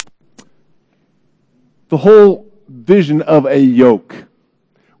the whole vision of a yoke.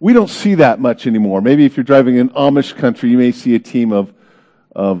 We don't see that much anymore. Maybe if you're driving in Amish country, you may see a team of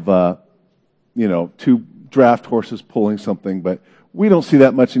 2 draft horses pulling something, but we don't see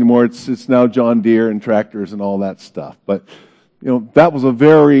that much anymore. It's now John Deere and tractors and all that stuff. But that was a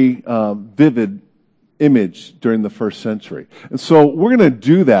very vivid image during the first century. And so we're going to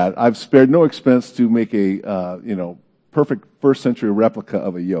do that. I've spared no expense to make a perfect first century replica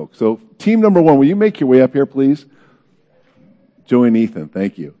of a yoke. So team number 1, will you make your way up here, please? Joey and Ethan,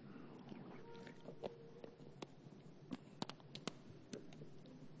 thank you.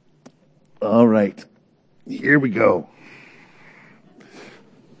 All right, here we go.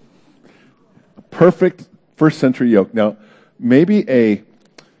 A perfect first century yoke. Now, maybe get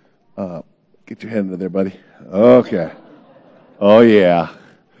your head into there, buddy. Okay. Oh, yeah.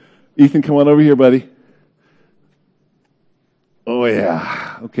 Ethan, come on over here, buddy. Oh,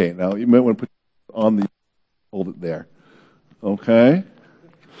 yeah. Okay, now you might want to put it on hold it there. Okay.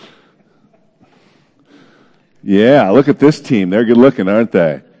 Yeah, look at this team. They're good looking, aren't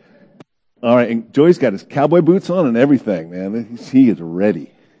they? All right, and Joey's got his cowboy boots on and everything, man. He is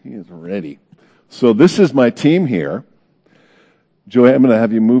ready. He is ready. So this is my team here. Joey, I'm going to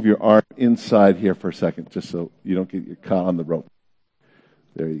have you move your arm inside here for a second, just so you don't get caught on the rope.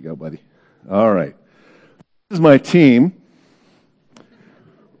 There you go, buddy. All right. This is my team.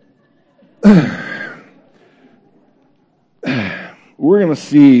 We're going to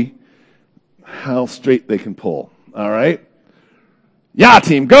see how straight they can pull. All right? Yeah,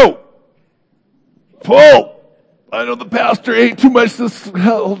 team, go! Pull! I know the pastor ate too much this.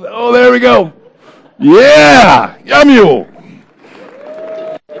 Oh, there we go. Yeah! Yeah, mule!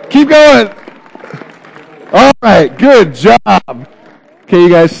 Keep going. All right, good job. Okay, you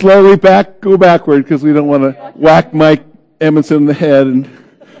guys slowly go backward because we don't want to whack Mike Edmondson in the head and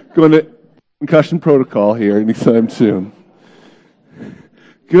go into concussion protocol here anytime soon.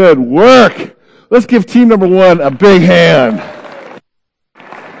 Good work. Let's give team number 1 a big hand.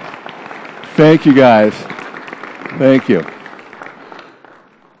 Thank you, guys. Thank you.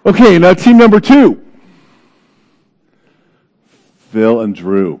 Okay, now team number 2. Phil and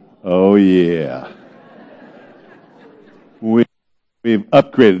Drew. Oh, yeah. We've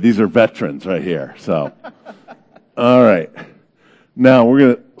upgraded. These are veterans right here. So, all right. Now we're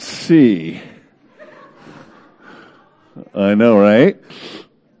going to see. I know, right?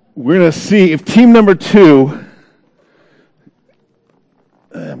 We're going to see if team number 2.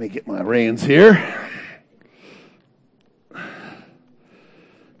 Let me get my reins here.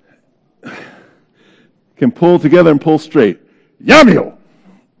 Can pull together and pull straight. Yamio!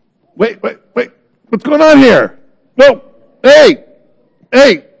 Wait. What's going on here? No! Hey!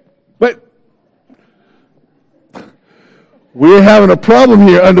 Wait! We're having a problem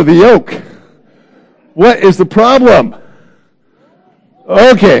here under the yoke. What is the problem?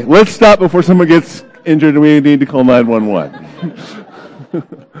 Okay, let's stop before someone gets injured and we need to call 911.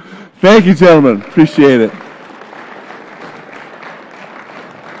 Thank you, gentlemen. Appreciate it.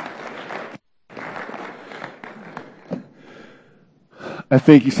 I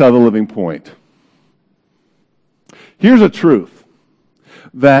think you saw the living point. Here's a truth,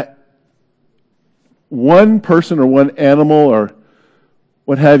 that one person or one animal or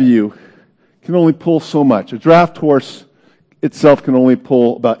what have you can only pull so much. A draft horse itself can only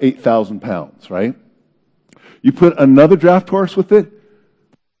pull about 8,000 pounds, right? You put another draft horse with it,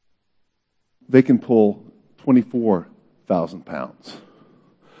 they can pull 24,000 pounds.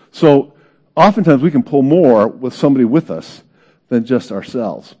 So oftentimes we can pull more with somebody with us than just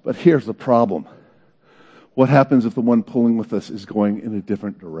ourselves. But here's the problem. What happens if the one pulling with us is going in a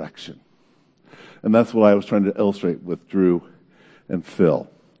different direction? And that's what I was trying to illustrate with Drew and Phil.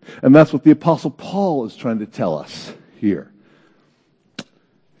 And that's what the Apostle Paul is trying to tell us here.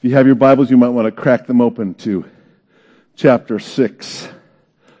 If you have your Bibles, you might want to crack them open to chapter 6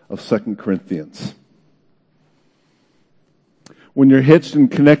 of 2 Corinthians. When you're hitched and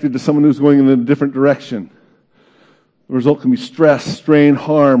connected to someone who's going in a different direction, the result can be stress, strain,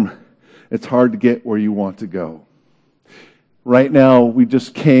 harm. It's hard to get where you want to go. Right now, we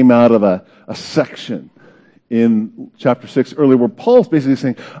just came out of a section in chapter 6 earlier where Paul's basically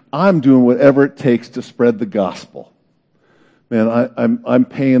saying, I'm doing whatever it takes to spread the gospel. Man, I'm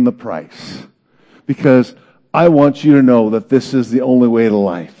paying the price because I want you to know that this is the only way to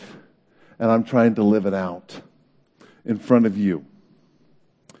life. And I'm trying to live it out in front of you,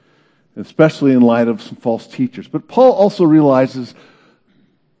 especially in light of some false teachers. But Paul also realizes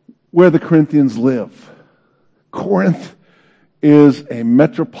where the Corinthians live. Corinth is a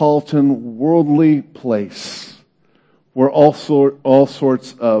metropolitan, worldly place where all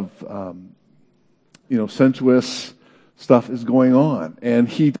sorts of sensuous stuff is going on. And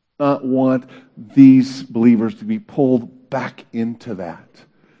he does not want these believers to be pulled back into that.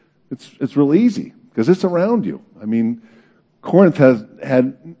 It's real easy because it's around you. I mean, Corinth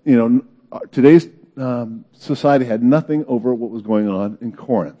today's society had nothing over what was going on in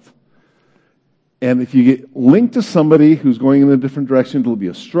Corinth. And if you get linked to somebody who's going in a different direction, it'll be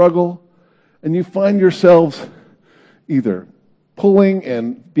a struggle. And you find yourselves either pulling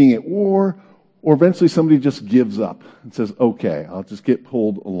and being at war, or eventually somebody just gives up and says, okay, I'll just get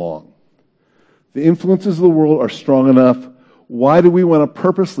pulled along. The influences of the world are strong enough. Why do we want to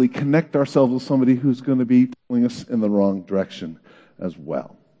purposely connect ourselves with somebody who's going to be pulling us in the wrong direction as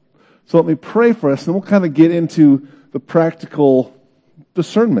well? So let me pray for us, and we'll kind of get into the practical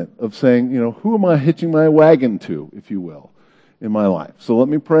discernment of saying, who am I hitching my wagon to, if you will, in my life? So let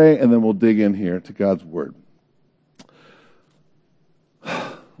me pray, and then we'll dig in here to God's Word.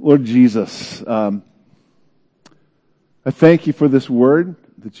 Lord Jesus, I thank you for this Word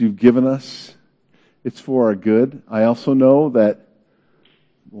that you've given us. It's for our good. I also know that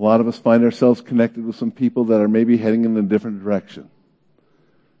a lot of us find ourselves connected with some people that are maybe heading in a different direction.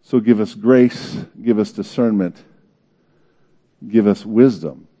 So give us grace, give us discernment, give us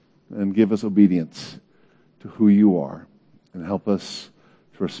wisdom, and give us obedience to who you are, and help us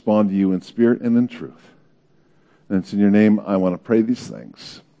to respond to you in spirit and in truth. And it's in your name I want to pray these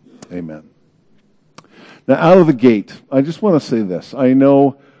things. Amen. Now, out of the gate, I just want to say this. I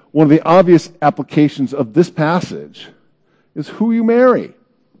know one of the obvious applications of this passage is who you marry.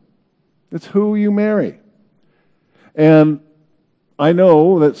 It's who you marry. And I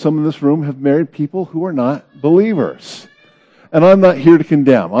know that some in this room have married people who are not believers. And I'm not here to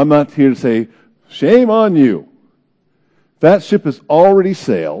condemn. I'm not here to say, shame on you. That ship has already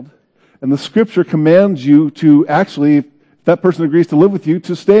sailed, and the Scripture commands you to actually, if that person agrees to live with you,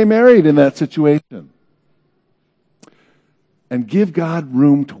 to stay married in that situation. And give God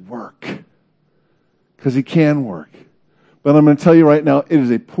room to work, because He can work. But I'm going to tell you right now, it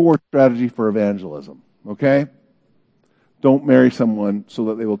is a poor strategy for evangelism, okay? Don't marry someone so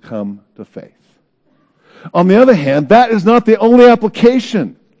that they will come to faith. On the other hand, that is not the only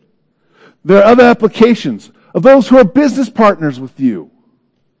application. There are other applications of those who are business partners with you.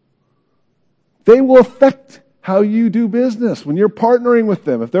 They will affect how you do business when you're partnering with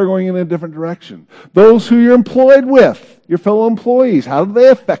them, if they're going in a different direction. Those who you're employed with, your fellow employees, how do they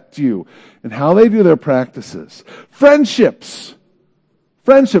affect you and how they do their practices? Friendships,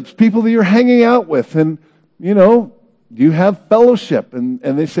 people that you're hanging out with, and you have fellowship, and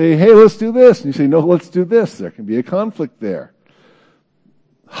they say, hey, let's do this. And you say, no, let's do this. There can be a conflict there.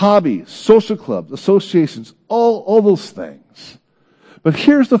 Hobbies, social clubs, associations, all those things. But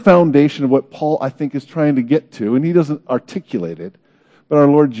here's the foundation of what Paul, I think, is trying to get to, and he doesn't articulate it, but our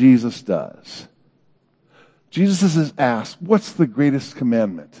Lord Jesus does. Jesus is asked, what's the greatest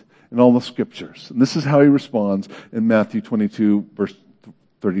commandment in all the Scriptures? And this is how he responds in Matthew 22, verse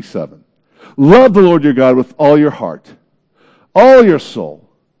 37. Love the Lord your God with all your heart, all your soul,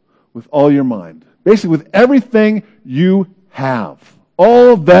 with all your mind. Basically, with everything you have,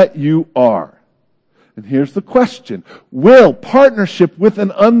 all that you are. And here's the question. Will partnership with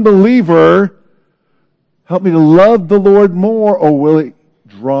an unbeliever help me to love the Lord more, or will it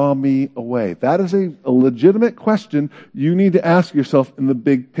draw me away? That is a legitimate question you need to ask yourself in the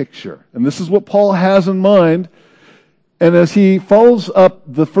big picture. And this is what Paul has in mind. And as he follows up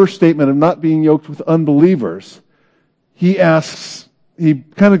the first statement of not being yoked with unbelievers, he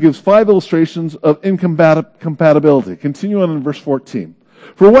kind of gives 5 illustrations of incompatibility. Continue on in verse 14.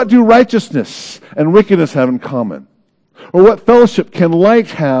 For what do righteousness and wickedness have in common? Or what fellowship can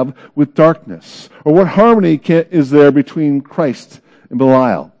light have with darkness? Or what harmony is there between Christ and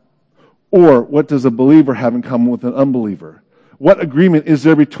Belial? Or what does a believer have in common with an unbeliever? What agreement is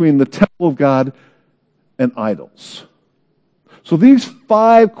there between the temple of God and idols? So these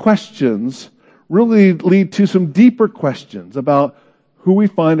 5 questions really lead to some deeper questions about who we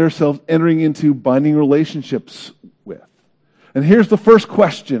find ourselves entering into binding relationships with. And here's the first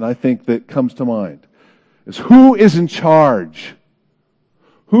question, I think, that comes to mind, is who is in charge?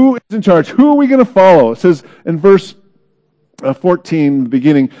 Who is in charge? Who are we going to follow? It says in verse 14, the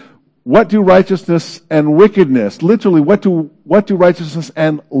beginning, what do righteousness and wickedness, literally, what do righteousness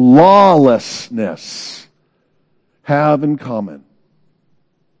and lawlessness have in common?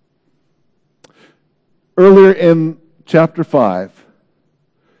 Earlier in chapter 5,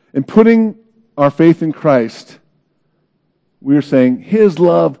 in putting our faith in Christ, we are saying, His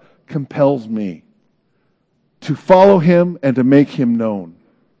love compels me to follow Him and to make Him known.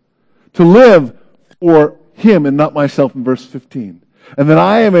 To live for Him and not myself in verse 15. and that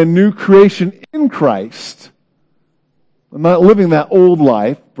I am a new creation in Christ. I'm not living that old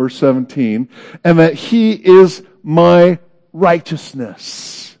life, verse 17, and that He is my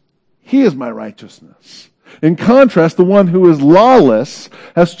righteousness. He is my righteousness. In contrast, the one who is lawless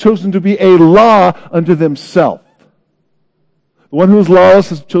has chosen to be a law unto themselves. The one who is lawless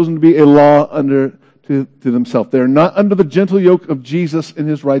has chosen to be a law to themselves. They are not under the gentle yoke of Jesus in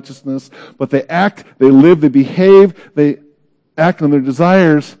His righteousness, but they act, they live, they behave, they act on their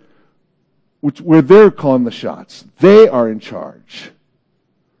desires, where they're calling the shots. They are in charge.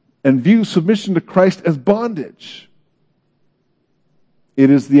 And view submission to Christ as bondage. It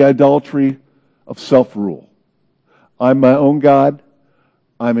is the idolatry of self-rule. I'm my own God.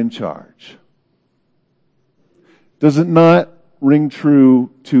 I'm in charge. Does it not ring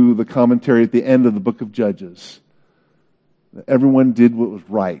true to the commentary at the end of the book of Judges? That everyone did what was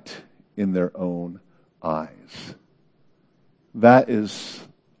right in their own eyes. That is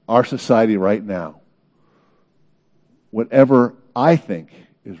our society right now. Whatever I think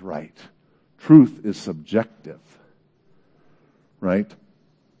is right. Truth is subjective. Right?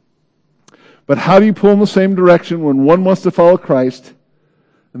 But how do you pull in the same direction when one wants to follow Christ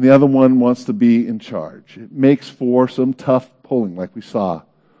and the other one wants to be in charge? It makes for some tough pulling, like we saw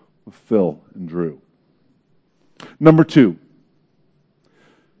with Phil and Drew. Number 2.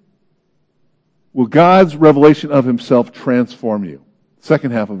 Will God's revelation of Himself transform you?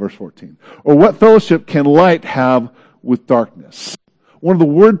 Second half of verse 14. Or what fellowship can light have with darkness? One of the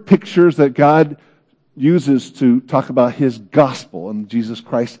word pictures that God uses to talk about His gospel and Jesus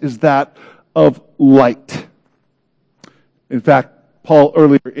Christ is that of light. In fact, Paul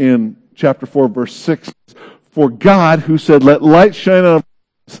earlier in chapter 4, verse 6, for God, who said, let light shine out of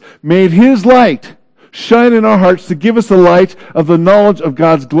us, made His light shine in our hearts to give us the light of the knowledge of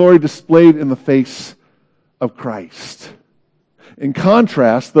God's glory displayed in the face of Christ. In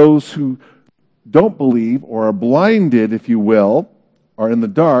contrast, those who don't believe or are blinded, if you will, are in the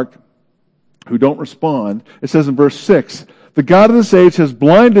dark, who don't respond. It says in verse 6, the God of this age has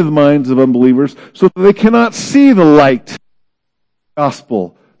blinded the minds of unbelievers so that they cannot see the light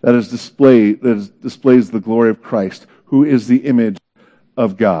gospel that displays the glory of Christ, who is the image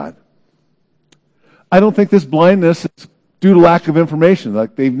of God. I don't think this blindness is due to lack of information,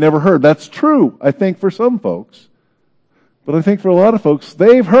 like they've never heard. That's true, I think, for some folks. But I think for a lot of folks,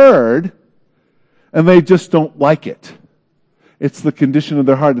 they've heard, and they just don't like it. It's the condition of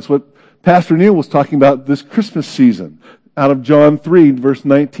their heart. It's what Pastor Neil was talking about this Christmas season, out of John 3, verse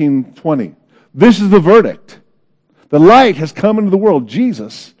 19-20. This is the verdict. The light has come into the world.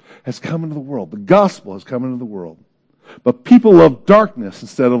 Jesus has come into the world. The gospel has come into the world. But people love darkness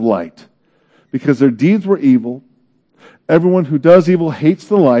instead of light because their deeds were evil. Everyone who does evil hates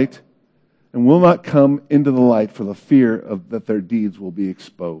the light and will not come into the light for the fear that their deeds will be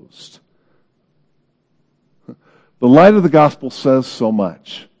exposed. The light of the gospel says so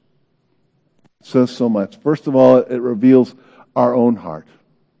much. It says so much. First of all, it reveals our own heart,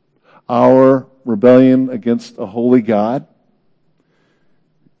 our rebellion against a holy God.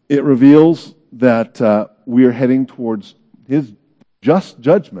 It reveals that we are heading towards His just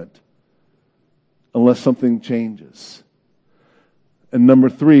judgment unless something changes. And number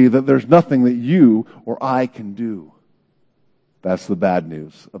 3, that there's nothing that you or I can do. That's the bad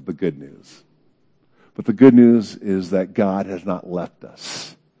news of the good news. But the good news is that God has not left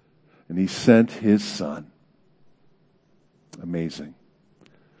us. And He sent His Son. Amazing.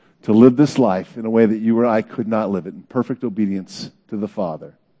 To live this life in a way that you or I could not live it, in perfect obedience to the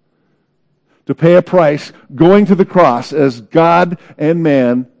Father. To pay a price, going to the cross as God and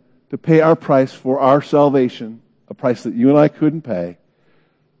man, to pay our price for our salvation, a price that you and I couldn't pay,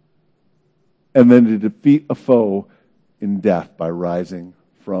 and then to defeat a foe in death by rising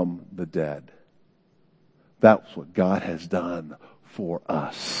from the dead. That's what God has done for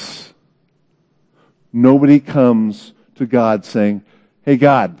us. Nobody comes to God saying, hey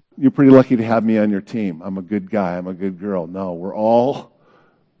God, you're pretty lucky to have me on your team. I'm a good guy. I'm a good girl. No, we're all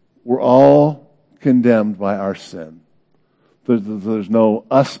condemned by our sin. There's no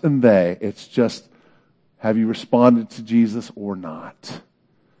us and they. It's just, have you responded to Jesus or not?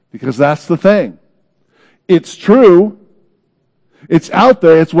 Because that's the thing. It's true. It's out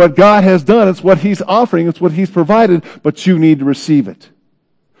there. It's what God has done. It's what He's offering. It's what He's provided. But you need to receive it.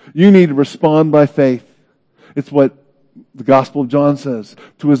 You need to respond by faith. It's what the Gospel of John says.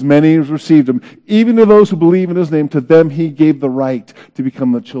 To as many as received Him, even to those who believe in His name, to them He gave the right to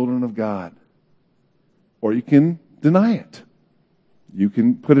become the children of God. Or you can deny it. You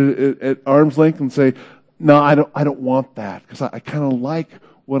can put it at arm's length and say, no, I don't want that because I kind of like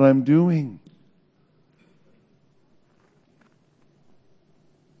what I'm doing.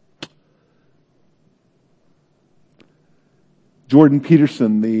 Jordan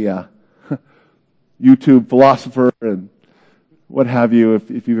Peterson, the YouTube philosopher and what have you,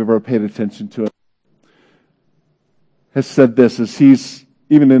 if you've ever paid attention to it, has said this as he's,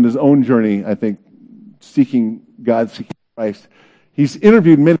 even in his own journey, I think, seeking God, seeking Christ, he's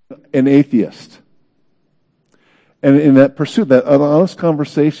interviewed an atheist. And in that pursuit, that honest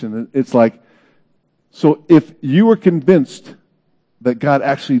conversation, it's like, so if you were convinced that God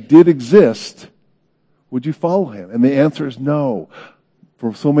actually did exist, would you follow him? And the answer is no.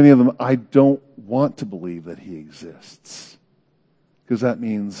 For so many of them, I don't want to believe that he exists. Because that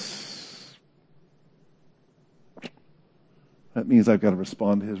means I've got to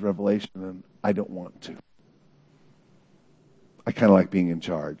respond to his revelation, and I don't want to. I kind of like being in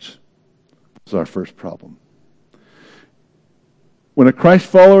charge. This is our first problem. When a Christ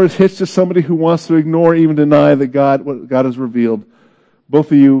follower is hitched to somebody who wants to ignore, even deny that what God has revealed,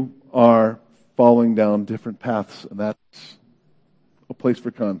 both of you are following down different paths, and that's a place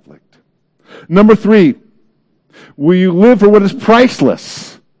for conflict. Number 3, will you live for what is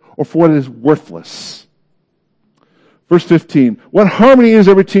priceless or for what is worthless? Verse 15, what harmony is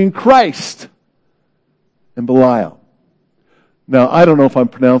there between Christ and Belial? Now, I don't know if I'm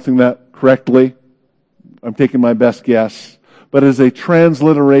pronouncing that correctly. I'm taking my best guess. But it is a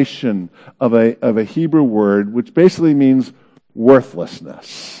transliteration of a Hebrew word which basically means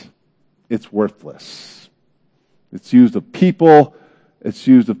worthlessness. It's worthless. It's used of people. It's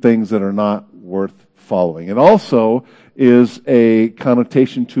used of things that are not worth following. It also is a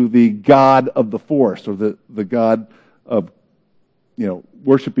connotation to the God of the forest, or the God of,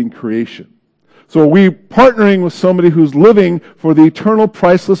 worshiping creation. So are we partnering with somebody who's living for the eternal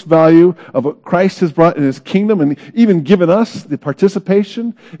priceless value of what Christ has brought in his kingdom and even given us the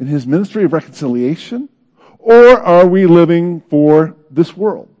participation in his ministry of reconciliation? Or are we living for this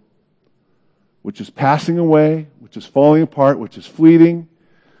world, which is passing away, which is falling apart, which is fleeting?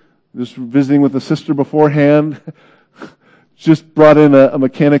 Just visiting with a sister beforehand, just brought in a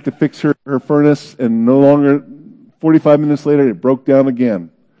mechanic to fix her furnace, and no longer, 45 minutes later, it broke down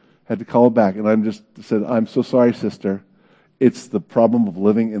again. Had to call it back, and I just said, I'm so sorry, sister. It's the problem of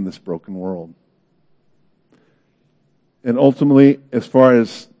living in this broken world. And ultimately, as far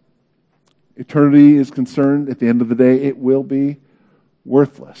as eternity is concerned, at the end of the day, it will be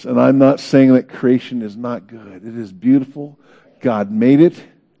worthless. And I'm not saying that creation is not good. It is beautiful. God made it,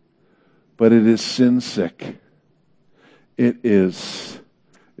 but it is sin sick. It is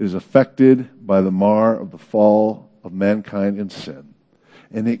affected by the mar of the fall of mankind in sin.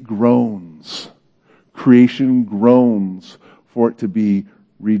 And it groans. Creation groans for it to be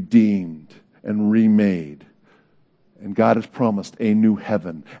redeemed and remade. And God has promised a new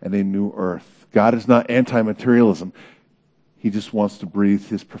heaven and a new earth. God is not anti-materialism. He just wants to breathe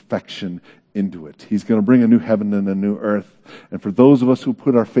his perfection into it. He's going to bring a new heaven and a new earth. And for those of us who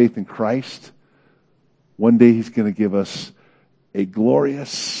put our faith in Christ, one day he's going to give us a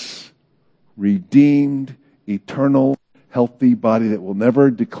glorious, redeemed, eternal, healthy body that will never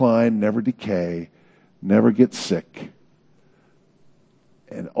decline, never decay, never get sick.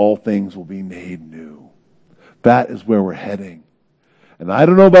 And all things will be made new. That is where we're heading. And I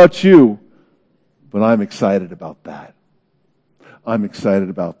don't know about you, but I'm excited about that. I'm excited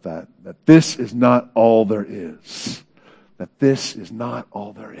about that. That this is not all there is. That this is not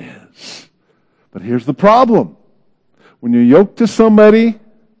all there is. But here's the problem. When you're yoked to somebody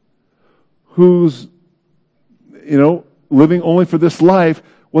who's, living only for this life,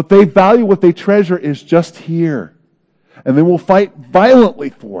 what they value, what they treasure is just here. And they will fight violently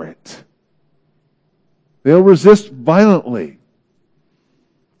for it. They'll resist violently.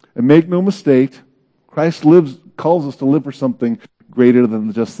 And make no mistake, Christ calls us to live for something greater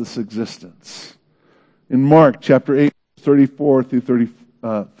than just this existence. In Mark chapter 8, 34 through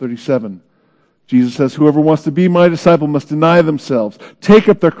 37, Jesus says, whoever wants to be my disciple must deny themselves, take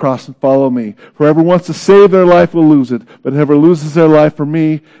up their cross and follow me. For whoever wants to save their life will lose it, but whoever loses their life for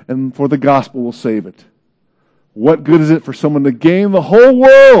me and for the gospel will save it. What good is it for someone to gain the whole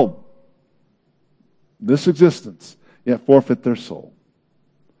world, this existence, yet forfeit their soul?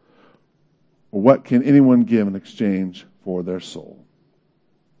 Or what can anyone give in exchange for their soul?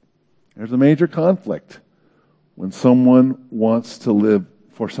 There's a major conflict when someone wants to live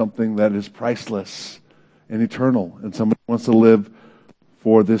for something that is priceless and eternal, and somebody wants to live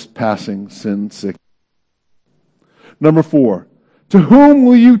for this passing sin-sick. Number 4, to whom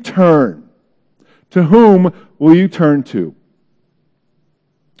will you turn? To whom will you turn to?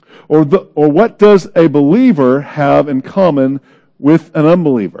 Or what does a believer have in common with an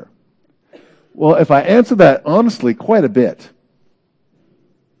unbeliever? Well, if I answer that honestly, quite a bit.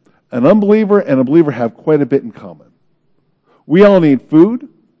 An unbeliever and a believer have quite a bit in common. We all need food.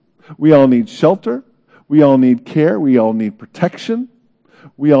 We all need shelter. We all need care. We all need protection.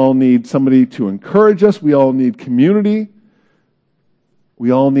 We all need somebody to encourage us. We all need community.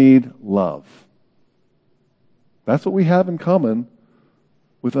 We all need love. That's what we have in common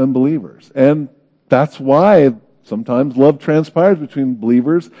with unbelievers. And that's why sometimes love transpires between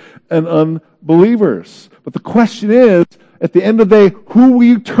believers and unbelievers. But the question is, at the end of the day, who will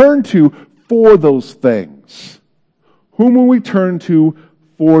you turn to for those things? Whom will we turn to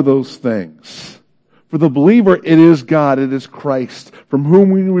for those things? For the believer, it is God, it is Christ, from whom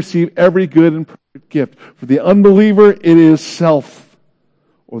we receive every good and perfect gift. For the unbeliever, it is self,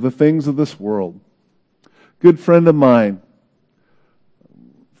 or the things of this world. Good friend of mine,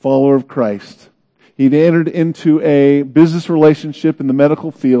 follower of Christ, he'd entered into a business relationship in the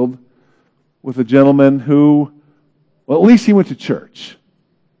medical field with a gentleman who, well, at least he went to church.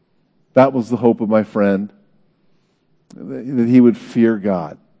 That was the hope of my friend, that he would fear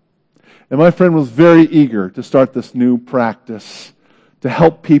God. And my friend was very eager to start this new practice to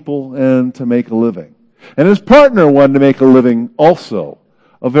help people and to make a living. And his partner wanted to make a living also,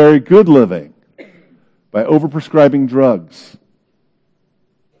 a very good living, by overprescribing drugs,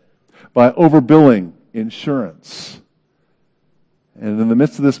 by overbilling insurance. And in the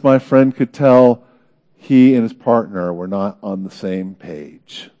midst of this, my friend could tell he and his partner were not on the same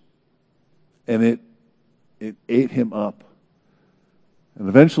page. And it ate him up. And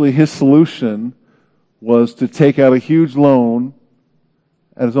eventually his solution was to take out a huge loan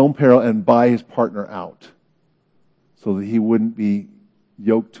at his own peril and buy his partner out so that he wouldn't be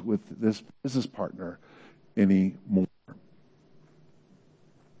yoked with this business partner anymore.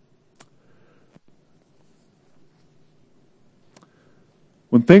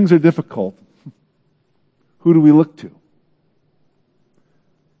 When things are difficult, who do we look to?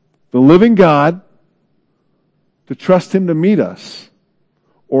 The living God, to trust Him to meet us,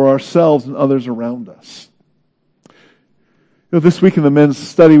 or ourselves and others around us. This week in the men's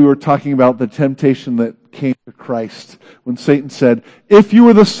study, we were talking about the temptation that came to Christ when Satan said, if you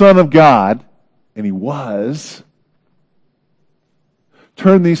were the Son of God, and He was,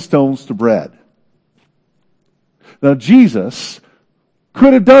 turn these stones to bread. Now Jesus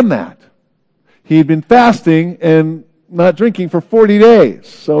could have done that. He had been fasting and not drinking for 40 days,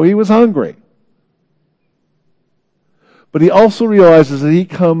 so he was hungry. But he also realizes that he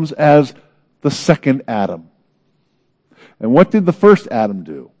comes as the second Adam. And what did the first Adam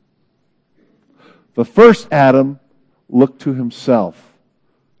do? The first Adam looked to himself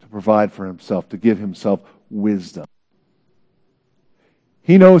to provide for himself, to give himself wisdom.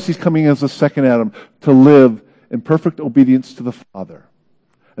 He knows he's coming as the second Adam to live in perfect obedience to the Father.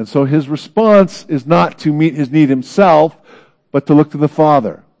 And so his response is not to meet his need himself, but to look to the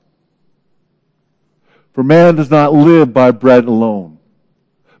Father. For man does not live by bread alone,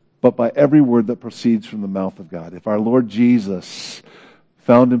 but by every word that proceeds from the mouth of God. If our Lord Jesus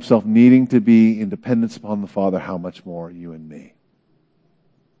found himself needing to be in dependence upon the Father, how much more you and me?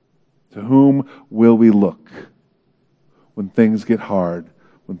 To whom will we look when things get hard,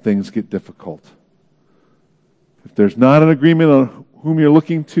 when things get difficult? If there's not an agreement on whom you're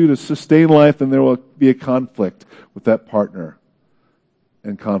looking to sustain life, then there will be a conflict with that partner,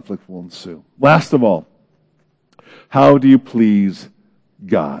 and conflict will ensue. Last of all, how do you please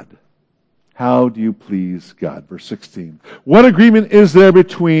God? How do you please God? Verse 16. What agreement is there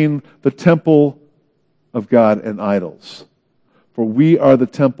between the temple of God and idols? For we are the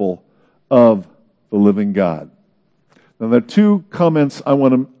temple of the living God. Now there are two comments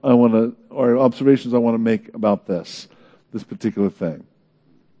or observations I want to make about this particular thing.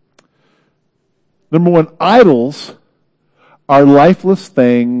 Number one, idols are lifeless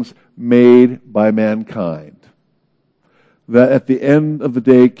things made by mankind that at the end of the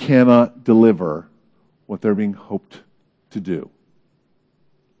day cannot deliver what they're being hoped to do.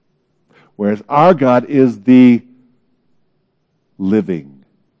 Whereas our God is the living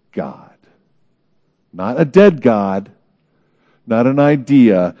God. Not a dead God, not an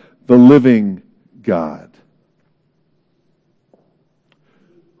idea, the living God,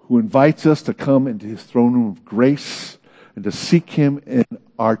 who invites us to come into His throne room of grace and to seek Him in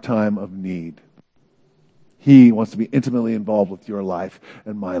our time of need. He wants to be intimately involved with your life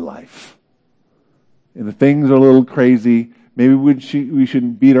and my life. And if things are a little crazy, maybe we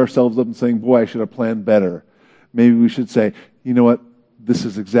shouldn't beat ourselves up and saying, boy, I should have planned better. Maybe we should say, you know what? This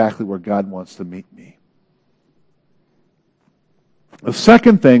is exactly where God wants to meet me. The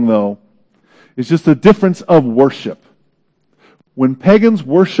second thing, though, is just the difference of worship. When pagans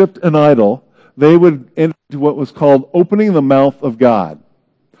worshipped an idol, they would enter into what was called opening the mouth of God.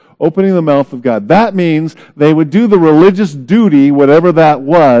 Opening the mouth of God. That means they would do the religious duty, whatever that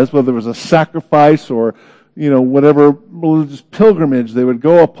was, whether it was a sacrifice or, whatever religious pilgrimage they would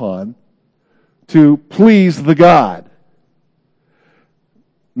go upon to please the God.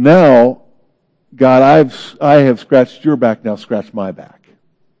 Now, God, I have scratched your back, now scratch my back.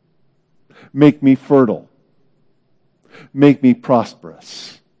 Make me fertile. Make me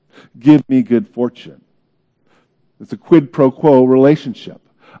prosperous. Give me good fortune. It's a quid pro quo relationship.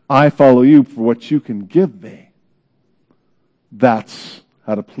 I follow you for what you can give me. That's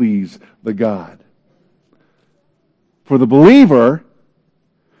how to please the God. For the believer,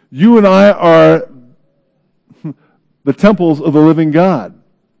 you and I are the temples of the living God.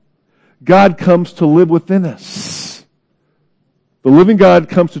 God comes to live within us. The living God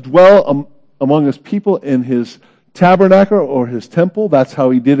comes to dwell among His people in His tabernacle or His temple. That's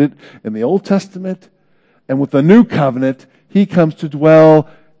how He did it in the Old Testament. And with the new covenant, He comes to dwell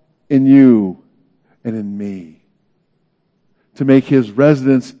in you and in me. To make His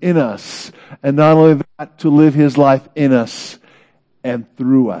residence in us. And not only that, to live His life in us and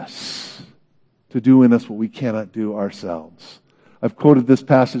through us. To do in us what we cannot do ourselves. I've quoted this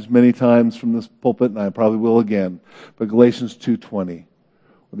passage many times from this pulpit, and I probably will again. But Galatians 2:20, where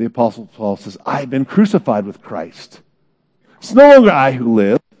the Apostle Paul says, I've been crucified with Christ. It's no longer I who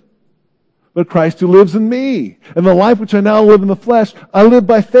live, but Christ who lives in me. And the life which I now live in the flesh, I live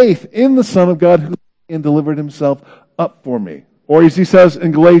by faith in the Son of God who loved me and delivered Himself up for me. Or as he says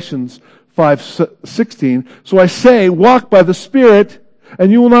in Galatians 5:16, so I say, walk by the Spirit,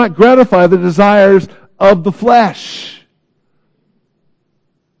 and you will not gratify the desires of the flesh.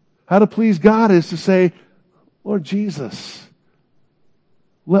 How to please God is to say, Lord Jesus,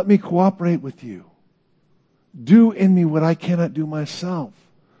 let me cooperate with you. Do in me what I cannot do myself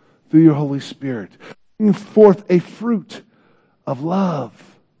through your Holy Spirit. Bring forth a fruit of love,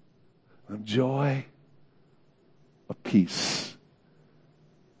 of joy, of peace,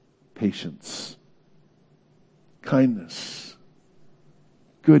 patience, kindness,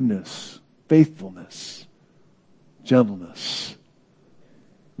 goodness, faithfulness, gentleness,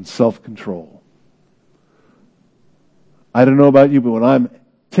 and self-control. I don't know about you, but when I'm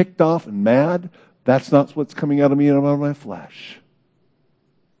ticked off and mad, that's not what's coming out of me and out of my flesh.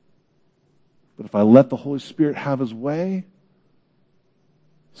 But if I let the Holy Spirit have His way,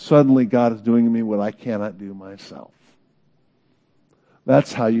 suddenly God is doing in me what I cannot do myself.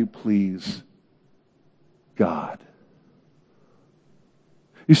 That's how you please God.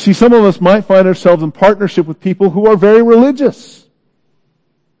 You see, some of us might find ourselves in partnership with people who are very religious.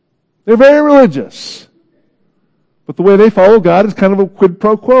 They're very religious. But the way they follow God is kind of a quid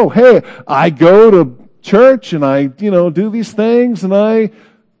pro quo. Hey, I go to church and I, do these things and I,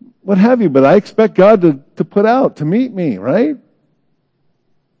 what have you, but I expect God to put out, to meet me, right?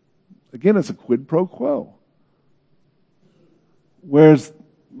 Again, it's a quid pro quo. Whereas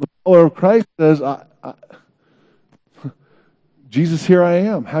the follower of Christ says, Jesus, here I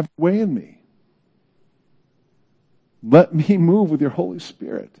am. Have your way in me. Let me move with your Holy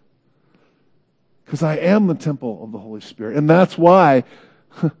Spirit. Because I am the temple of the Holy Spirit. And that's why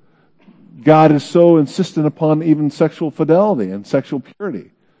God is so insistent upon even sexual fidelity and sexual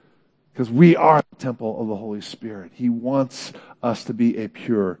purity. Because we are the temple of the Holy Spirit. He wants us to be a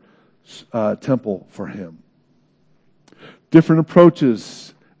pure temple for Him. Different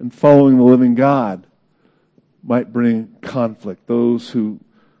approaches in following the living God might bring conflict. Those who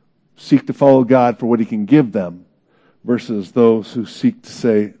seek to follow God for what He can give them versus those who seek to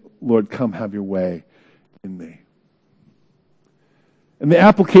say, Lord, come have your way in me. And the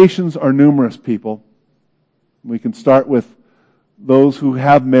applications are numerous, people. We can start with those who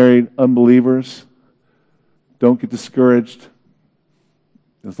have married unbelievers. Don't get discouraged.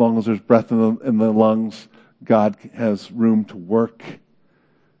 As long as there's breath in the lungs, God has room to work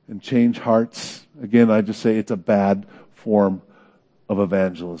and change hearts. Again, I just say it's a bad form of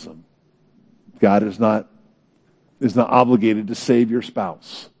evangelism. God is not obligated to save your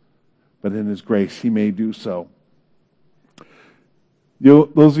spouse, but in His grace, He may do so.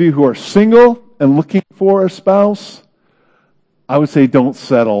 Those of you who are single and looking for a spouse, I would say don't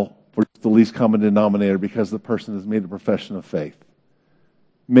settle for the least common denominator because the person has made a profession of faith.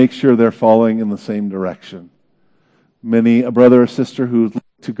 Make sure they're following in the same direction. A brother or sister who's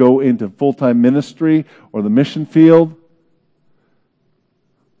to go into full-time ministry or the mission field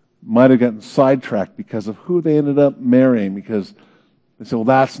might have gotten sidetracked because of who they ended up marrying, because they said, well,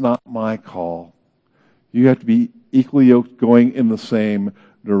 that's not my call. You have to be equally yoked going in the same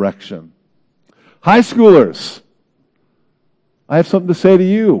direction. High schoolers, I have something to say to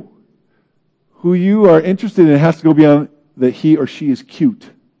you. Who you are interested in has to go beyond that he or she is cute.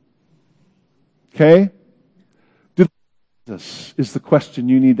 Okay? This is the question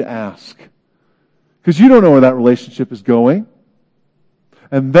you need to ask. Because you don't know where that relationship is going.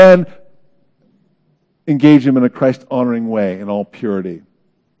 And then engage him in a Christ-honoring way in all purity.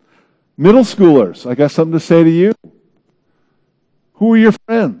 Middle schoolers, I got something to say to you. Who are your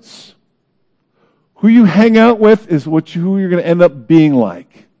friends? Who you hang out with is who you're going to end up being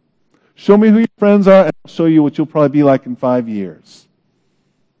like. Show me who your friends are, and I'll show you what you'll probably be like in 5 years.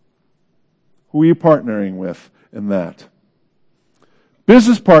 Who are you partnering with in that?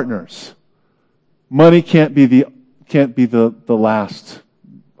 Business partners. Money can't be the last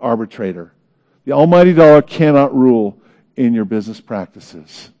arbitrator. The almighty dollar cannot rule in your business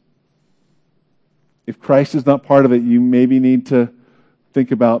practices. If Christ is not part of it, you maybe need to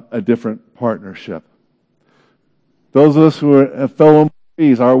think about a different partnership. Those of us who are fellow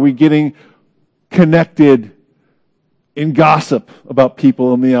employees, are we getting connected in gossip about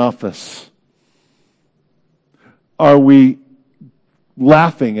people in the office? Are we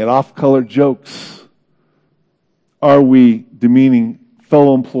laughing at off-color jokes? Are we demeaning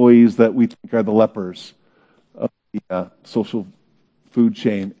fellow employees that we think are the lepers of the social food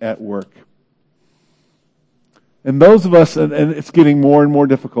chain at work? And those of us, and it's getting more and more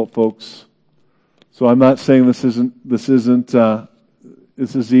difficult, folks. So I'm not saying this is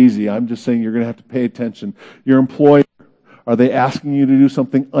easy. I'm just saying you're going to have to pay attention. Your employer, are they asking you to do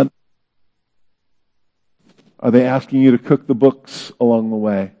something? Are they asking you to cook the books along the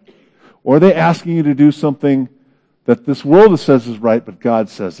way? Or are they asking you to do something that this world says is right, but God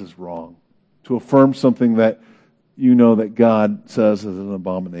says is wrong? To affirm something that you know that God says is an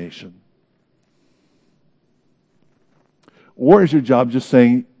abomination? Or is your job just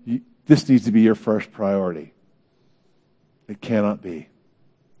saying, this needs to be your first priority? It cannot be.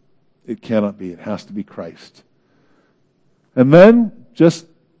 It cannot be. It has to be Christ. And then, just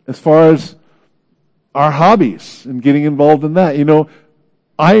as far as our hobbies and getting involved in that,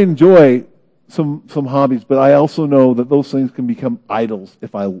 I enjoy some hobbies, but I also know that those things can become idols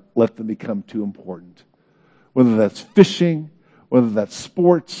if I let them become too important. Whether that's fishing, whether that's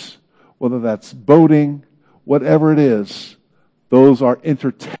sports, whether that's boating, whatever it is, those are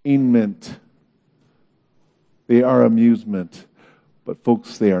entertainment. They are amusement. But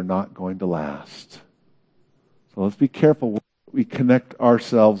folks, they are not going to last. So let's be careful what we connect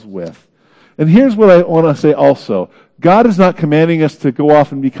ourselves with. And here's what I want to say also. God is not commanding us to go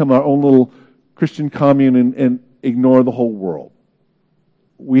off and become our own little Christian commune and ignore the whole world.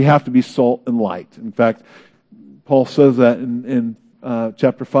 We have to be salt and light. In fact, Paul says that in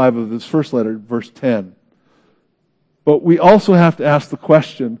chapter 5 of his first letter, verse 10. But we also have to ask the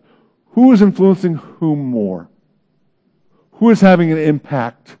question, who is influencing whom more? Who is having an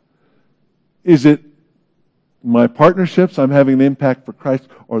impact? Is it my partnerships, I'm having an impact for Christ,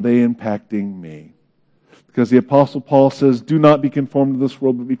 or are they impacting me? Because the Apostle Paul says, do not be conformed to this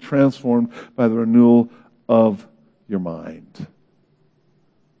world, but be transformed by the renewal of your mind.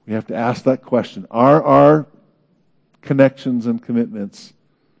 We have to ask that question. Are our connections and commitments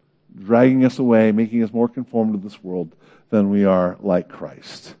dragging us away, making us more conformed to this world than we are like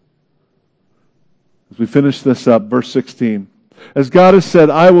Christ? As we finish this up, verse 16. As God has said,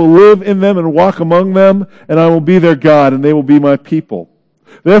 I will live in them and walk among them, and I will be their God, and they will be my people.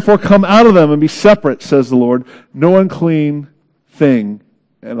 Therefore come out of them and be separate, says the Lord, no unclean thing,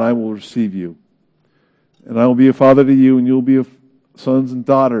 and I will receive you. And I will be a father to you, and you will be sons and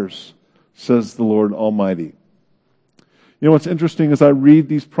daughters, says the Lord Almighty. You know what's interesting is I read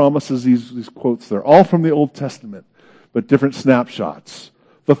these promises, these quotes, they're all from the Old Testament, but different snapshots.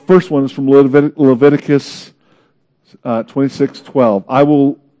 The first one is from Leviticus 26:12. I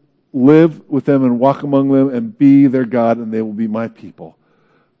will live with them and walk among them and be their God, and they will be my people.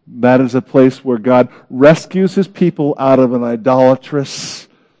 That is a place where God rescues his people out of an idolatrous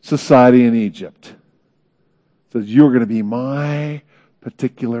society in Egypt. Says, you're going to be my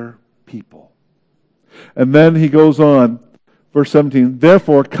particular people. And then he goes on, verse 17,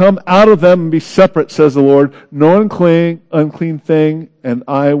 therefore come out of them and be separate, says the Lord, no unclean thing, and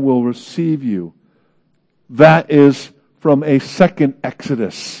I will receive you. That is from a second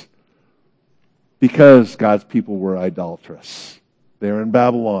Exodus, because God's people were idolatrous. They're in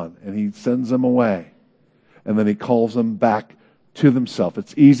Babylon, and he sends them away. And then he calls them back to himself.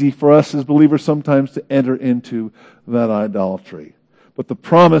 It's easy for us as believers sometimes to enter into that idolatry. But the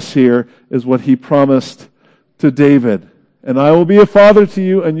promise here is what he promised to David. And I will be a father to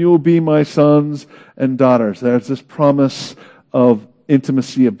you, and you will be my sons and daughters. There's this promise of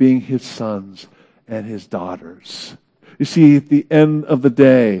intimacy, of being his sons and his daughters. You see, at the end of the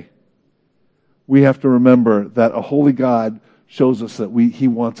day, we have to remember that a holy God shows us that He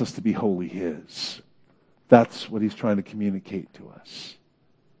wants us to be wholly His. That's what He's trying to communicate to us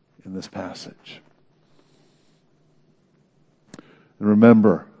in this passage. And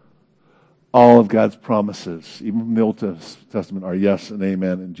remember, all of God's promises, even from the Old Testament, are yes and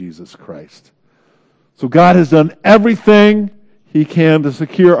amen in Jesus Christ. So God has done everything He can to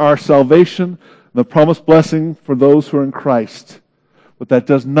secure our salvation and the promised blessing for those who are in Christ. But that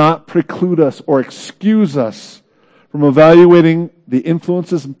does not preclude us or excuse us from evaluating the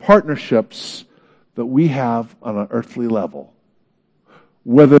influences and partnerships that we have on an earthly level,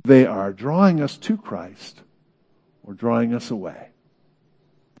 whether they are drawing us to Christ or drawing us away.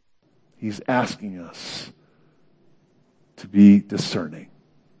 He's asking us to be discerning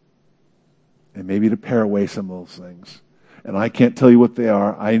and maybe to pare away some of those things. And I can't tell you what they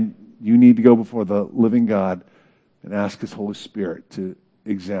are. You need to go before the living God and ask His Holy Spirit to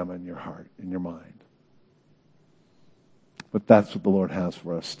examine your heart and your mind. But that's what the Lord has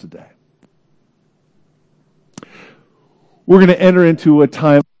for us today. We're going to enter into a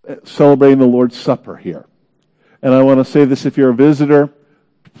time celebrating the Lord's Supper here. And I want to say this, if you're a visitor,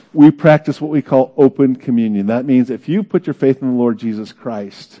 we practice what we call open communion. That means if you put your faith in the Lord Jesus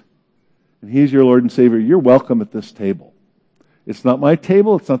Christ, and He's your Lord and Savior, you're welcome at this table. It's not my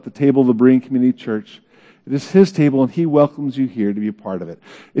table. It's not the table of the Berean Community Church. It is His table, and He welcomes you here to be a part of it.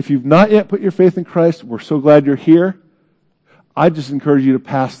 If you've not yet put your faith in Christ, we're so glad you're here. I just encourage you to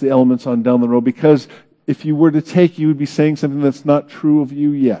pass the elements on down the road, because if you were to take, you would be saying something that's not true of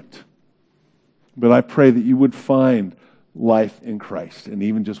you yet. But I pray that you would find life in Christ, and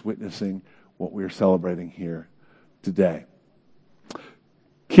even just witnessing what we are celebrating here today.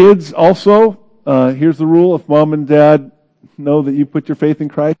 Kids, also, here's the rule. If mom and dad know that you put your faith in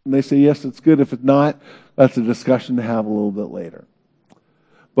Christ and they say yes, it's good. If it's not, that's a discussion to have a little bit later.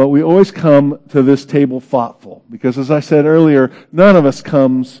 But we always come to this table thoughtful, because as I said earlier, none of us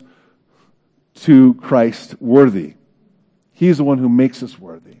comes to Christ worthy. He's the one who makes us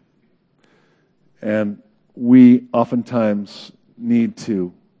worthy. And we oftentimes need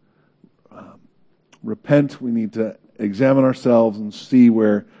to repent. We need to examine ourselves and see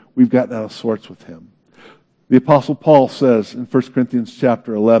where we've gotten out of sorts with Him. The Apostle Paul says in 1 Corinthians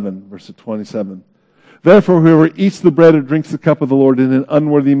chapter 11, verse 27, "Therefore, whoever eats the bread or drinks the cup of the Lord in an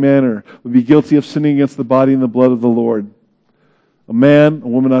unworthy manner would be guilty of sinning against the body and the blood of the Lord. A man, a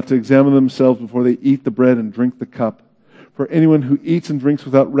woman ought to examine themselves before they eat the bread and drink the cup. For anyone who eats and drinks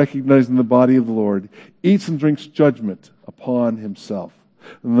without recognizing the body of the Lord eats and drinks judgment upon himself.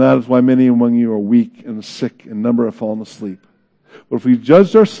 And that is why many among you are weak and sick, and a number have fallen asleep. But if we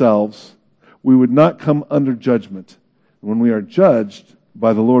judged ourselves, we would not come under judgment. And when we are judged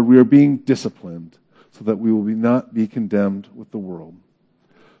by the Lord, we are being disciplined, so that we will not be condemned with the world."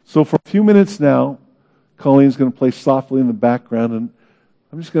 So for a few minutes now, Colleen's going to play softly in the background, and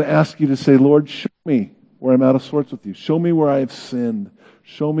I'm just going to ask you to say, "Lord, show me where I'm out of sorts with you. Show me where I have sinned.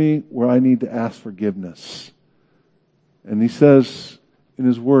 Show me where I need to ask forgiveness." And He says in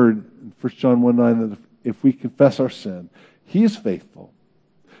His Word, in 1 John 1:9, that if we confess our sin, He is faithful.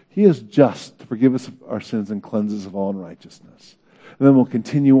 He is just to forgive us of our sins and cleanse us of all unrighteousness. And then we'll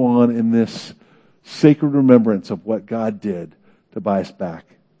continue on in this sacred remembrance of what God did to buy us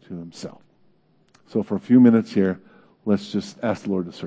back to Himself. So for a few minutes here, let's just ask the Lord to serve.